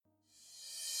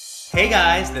Hey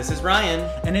guys, this is Ryan.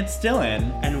 And it's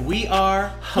Dylan. And we are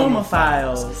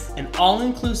Homophiles, an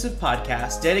all-inclusive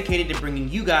podcast dedicated to bringing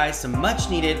you guys some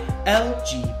much-needed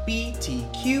LGBTQIA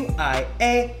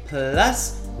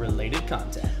plus related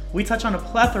content. We touch on a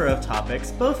plethora of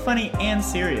topics, both funny and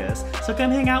serious, so come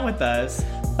hang out with us.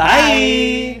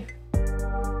 Bye!